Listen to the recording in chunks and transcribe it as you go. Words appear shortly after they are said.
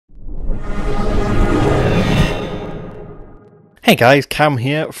Hey guys, Cam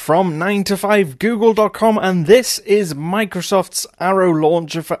here from 9to5google.com, and this is Microsoft's Arrow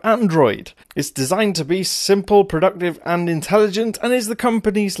launcher for Android. It's designed to be simple, productive and intelligent, and is the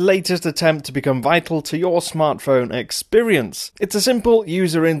company's latest attempt to become vital to your smartphone experience. It's a simple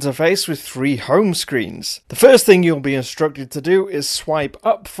user interface with 3 home screens. The first thing you'll be instructed to do is swipe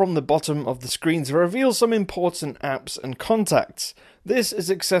up from the bottom of the screen to reveal some important apps and contacts. This is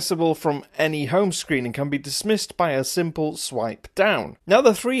accessible from any home screen and can be dismissed by a simple swipe down. Now,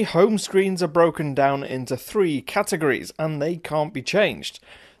 the 3 home screens are broken down into 3 categories and they can't be changed.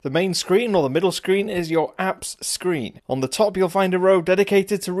 The main screen, or the middle screen, is your apps screen. On the top you'll find a row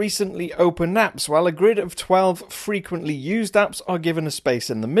dedicated to recently opened apps, while a grid of 12 frequently used apps are given a space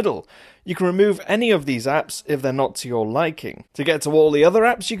in the middle. You can remove any of these apps if they're not to your liking. To get to all the other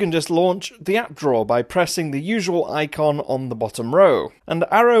apps, you can just launch the app drawer by pressing the usual icon on the bottom row. And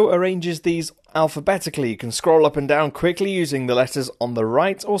Arrow arranges these alphabetically. You can scroll up and down quickly using the letters on the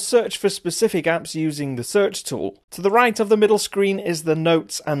right, or search for specific apps using the search tool. To the right of the middle screen is the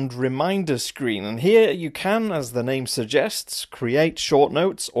Notes and Reminders screen, and here you can, as the name suggests, create short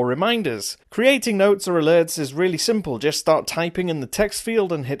notes or reminders. Creating notes or alerts is really simple. Just start typing in the text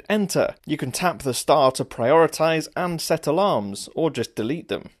field and hit enter. You can tap the star to prioritize and set alarms, or just delete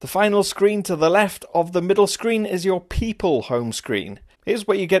them. The final screen to the left of the middle screen is your People home screen. Here's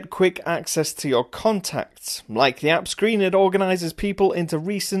where you get quick access to your contacts. Like the app screen, it organizes people into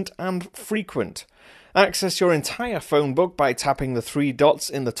recent and frequent. Access your entire phone book by tapping the 3 dots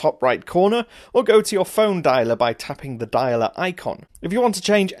in the top right corner, or go to your phone dialer by tapping the dialer icon. If you want to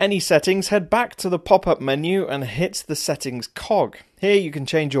change any settings, head back to the pop-up menu and hit the settings cog. Here you can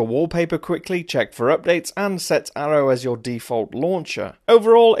change your wallpaper quickly, check for updates, and set Arrow as your default launcher.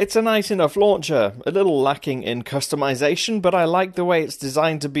 Overall, it's a nice enough launcher, a little lacking in customization, but I like the way it's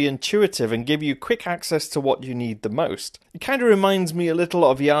designed to be intuitive and give you quick access to what you need the most. It kind of reminds me a little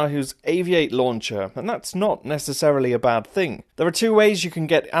of Yahoo's Aviate launcher, and that's not necessarily a bad thing. There are 2 ways you can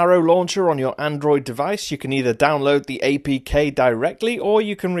get Arrow launcher on your Android device. You can either download the APK directly, or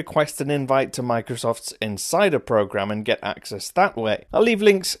you can request an invite to Microsoft's Insider program and get access that way. I'll leave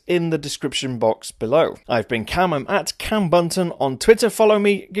links in the description box below. I've been Cam. I'm at Cam Bunton on Twitter. Follow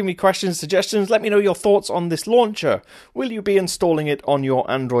me, give me questions, suggestions, let me know your thoughts on this launcher. Will you be installing it on your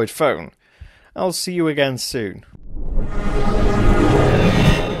Android phone? I'll see you again soon.